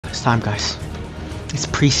It's time, guys. It's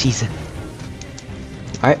preseason.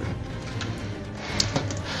 Alright.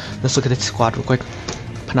 Let's look at the squad real quick.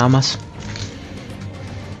 Panamas.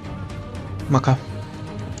 Maka.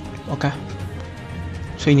 Okay.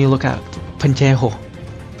 So you need to look at Panjenho.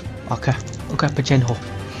 Okay. Okay, Panjenho.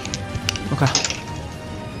 Okay.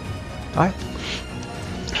 Alright.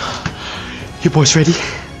 You boys ready?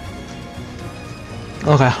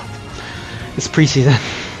 Okay. It's preseason.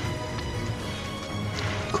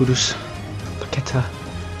 Kudus. Paqueta.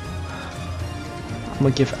 I'm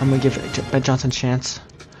gonna give Ben Johnson a chance.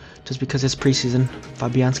 Just because it's preseason.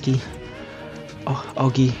 Fabianski. Oh,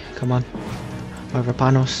 Ogi, come on.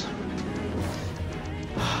 Mavropanos.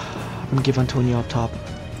 I'm gonna give Antonio up top.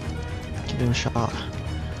 Give him a shot.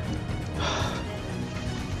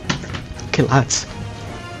 Okay, lads.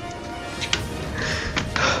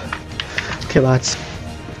 Okay, lads.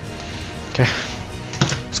 Okay.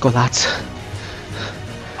 Let's go, lads.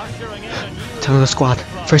 Tell me the squad.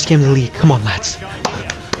 First game of the league. Come on, lads.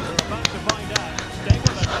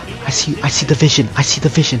 I see the vision. I see the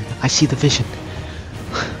vision. I see the vision.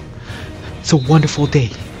 It's a wonderful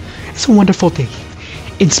day. It's a wonderful day.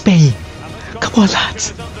 In Spain. Come on,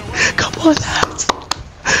 lads. Come on, lads.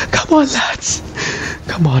 Come on, lads.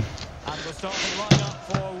 Come on.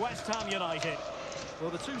 Well,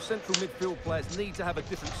 the two central midfield players need to have a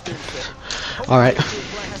different skill set. Alright.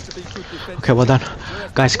 Okay, well done.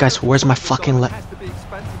 Guys, where's my fucking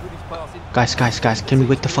Guys, can we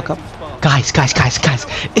wake the fuck up? Guys,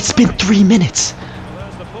 it's been 3 minutes.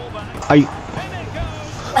 Are you...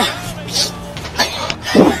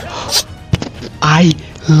 I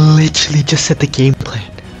literally just said the game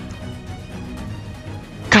plan.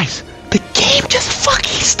 Guys, the game just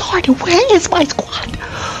fucking started. Where is my squad?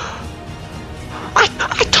 I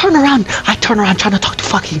turn around trying to talk to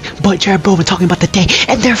fucking Jared Bowen talking about the day,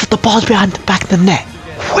 and there's the balls behind the back of the net.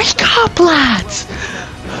 Wake up, lads!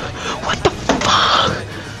 What the fuck?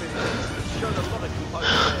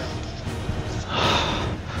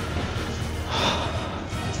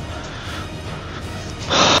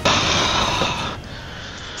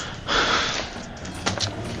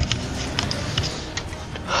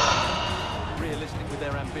 Realistic with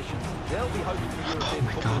their ambitions, they'll be hoping for European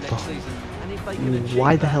football next season.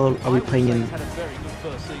 Why the hell are we playing in? Oh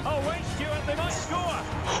wait, Stuart, they might score.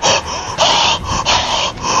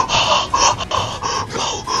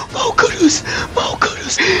 Mo Kudus.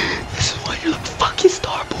 This is why you're the fucking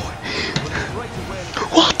star boy.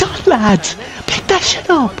 Well done, lads. Pick that shit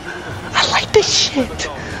up. I like this shit.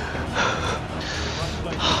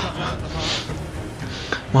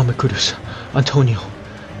 Mama Kudus, Antonio,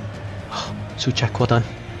 Suchek, well done.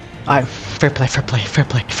 Alright, fair play.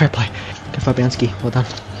 Okay, Fabianski, well done.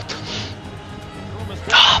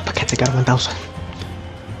 Paqueta got 1,000.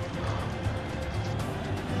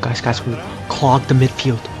 Guys, we clog the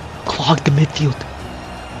midfield.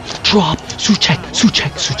 Drop, Suchek.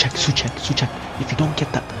 If you don't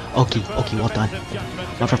get that, okay, well done.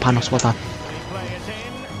 Mavropanos, well done.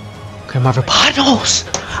 Okay, Mavropanos.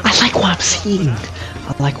 I like what I'm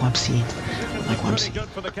seeing.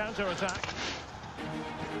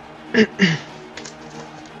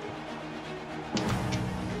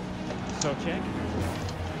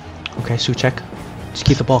 Okay, Suchek. Just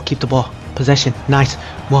keep the ball. Possession, nice.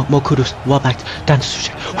 Mo Kudus, well backed. Down to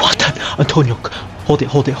Suchek. Well done. Antonio, hold it.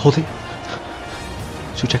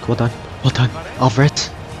 Suchek, well done. Alvarez,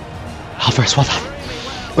 well done.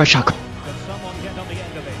 Red shot.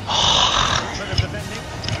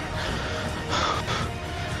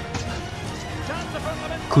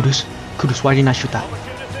 Kudus, why didn't I shoot that?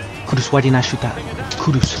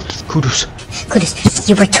 Kudus,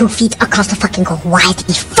 you were 2 feet across the fucking goal. Why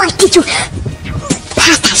the fuck did you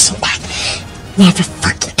pass that shit back? Never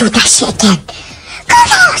fucking do that shit again.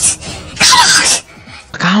 Kudus!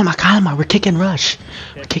 Calma, we're kicking rush.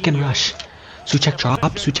 Suchek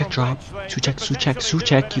drop.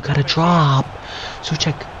 Suchek, you gotta drop.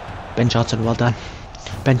 Suchek. Ben Johnson, well done.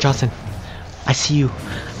 Ben Johnson, I see you.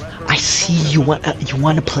 You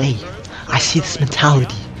want to play. I see this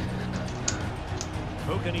mentality.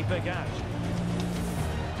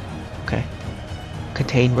 Okay.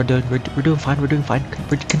 Contain. We're doing fine. We're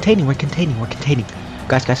containing.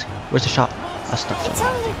 Guys, where's the shot? That's the shot.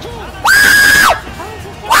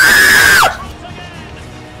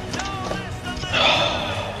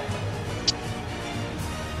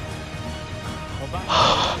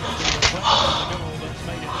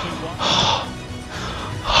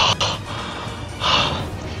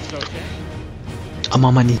 I'm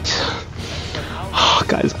on my knees. Oh,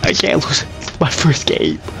 guys, I can't lose. It's my first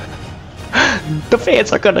game. The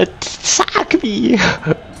fans are gonna sack me.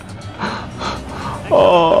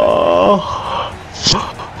 Oh.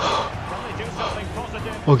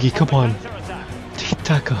 Ogie, come on.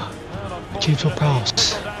 Tiki-taka. James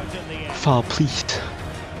O'Browse. Foul, please.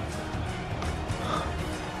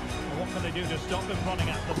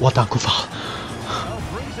 Well done, Kufa.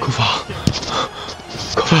 Kufa.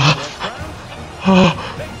 Kufa. Hold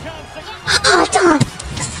on.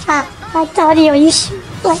 I told you you shoot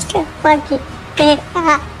like a fucking bitch.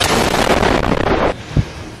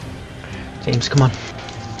 James, come on.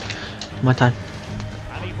 One time.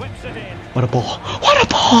 What a ball. What a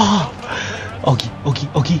ball!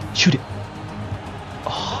 Ogie, shoot it.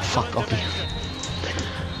 Oh, fuck, Ogie.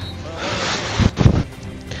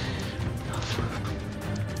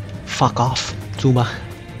 Fuck off, Zuma.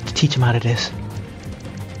 Teach him how it is.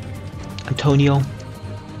 Antonio.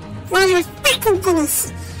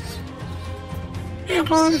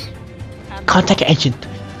 Contact agent.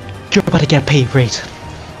 You're about to get a pay raise.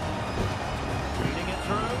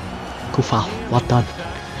 Kufa, well done.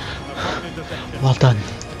 Well done.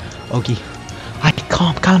 Ogie. Ay,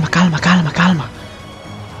 calma.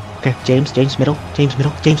 Okay, James, middle. James.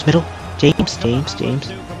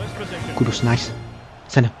 Kudus, nice.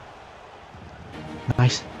 Send him.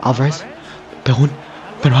 Nice. Alvarez.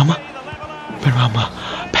 Benrahma.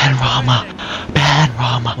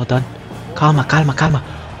 Well done. Calma.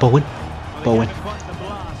 Bowen.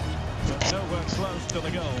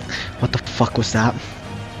 What the fuck was that?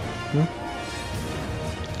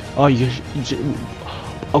 Oh,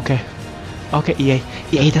 okay, EA,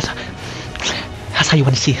 that's how you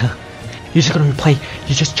want to see her. You're just gonna play.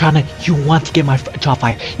 You want to get my job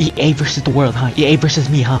fired. EA versus the world, huh? EA versus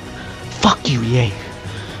me, huh? Fuck you, EA.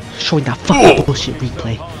 Showing that fucking bullshit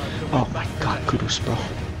replay. Oh my god, kudos, bro.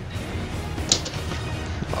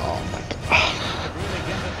 Oh my god.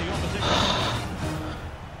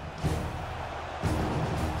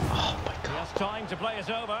 Oh my god. Time to play is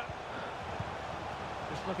over.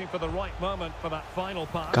 Just looking for the right moment for that final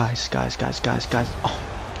pass. Guys. Oh,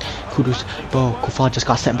 kudos, bro. Kufal just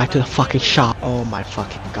got sent back to the fucking shot. Oh my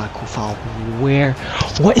fucking god, Kufal.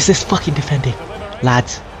 What is this fucking defending,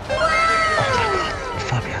 lads? Oh my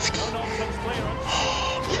god, Fabianski.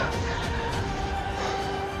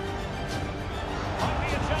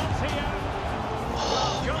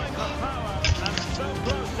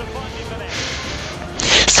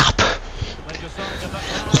 Stop.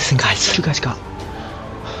 Listen, guys, what you guys got?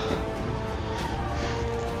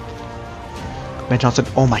 Ben Johnson,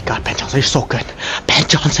 oh my god, Ben Johnson, you're so good. Ben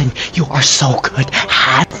Johnson, you are so good.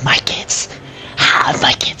 Have my kids,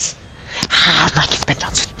 Ben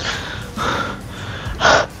Johnson.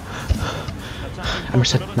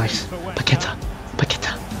 Emerson, nice. Paqueta.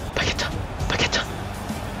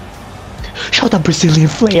 Show the Brazilian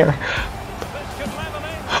flair.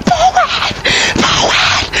 Bowen!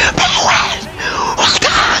 Well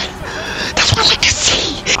done! That's what I like to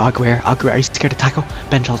see. Aguirre, are you scared to tackle?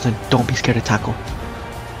 Ben Johnson, don't be scared to tackle.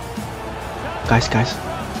 Guys.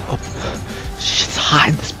 Oh, shit's hot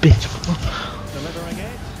in this bitch.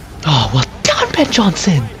 Oh, well done, Ben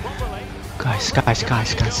Johnson. Guys.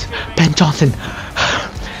 Ben Johnson,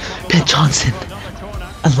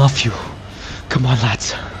 I love you. Come on,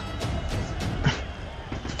 lads.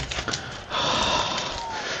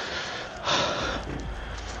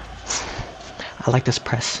 I like this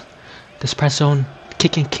press. This press zone,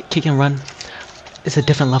 kick and run, is a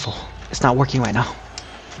different level. It's not working right now.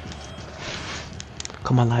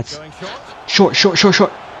 Come on, lads. Short.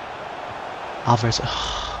 Alvarez.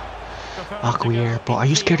 Aguirre, bro, are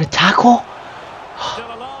you scared to tackle?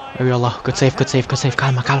 Ariola, good save.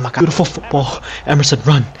 Calma. Beautiful football. Emerson,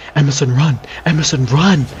 run.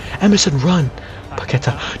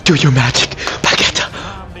 Paqueta, do your magic. Paqueta,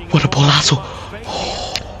 what a bolazo.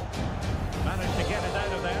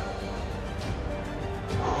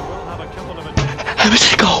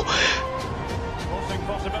 Emerson, go!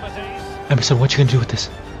 Emerson, what you gonna do with this?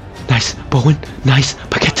 Nice, Bowen, nice,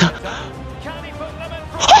 Paqueta.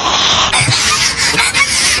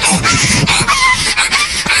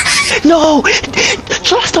 No!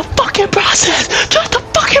 Trust the fucking process!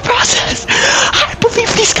 I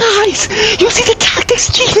believe these guys! You see the tactics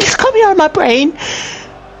genius coming out of my brain?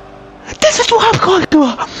 This is what I'm going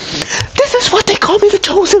through! This is what they call me, the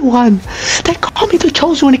chosen one! They call me the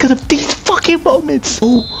chosen one because of these fucking moments!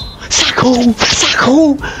 Oh, Sacco!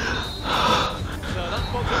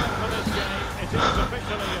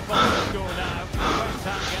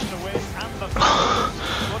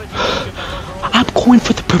 I'm going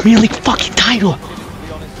for the Premier League fucking title!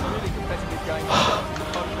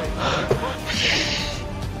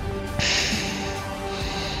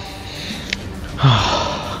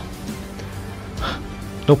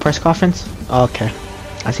 No press conference? Okay.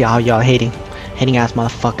 I see how y'all hating ass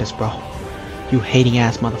motherfuckers, bro. You hating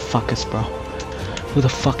ass motherfuckers, bro. Who the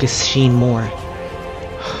fuck is Sheen Moore?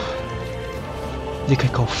 You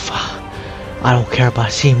could go I don't care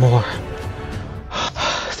about Sheen Moore.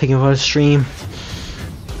 Thinking about a stream.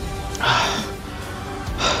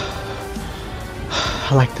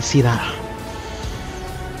 I like to see that.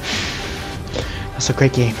 That's a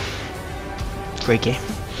great game. Great game.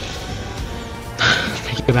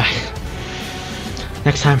 Take it back.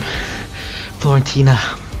 Next time, Florentina.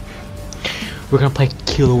 We're gonna play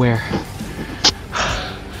Kiloware.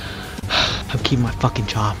 I'm keeping my fucking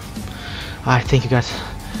job. Alright, thank you guys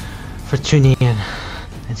for tuning in,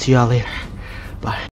 and see y'all later. Bye.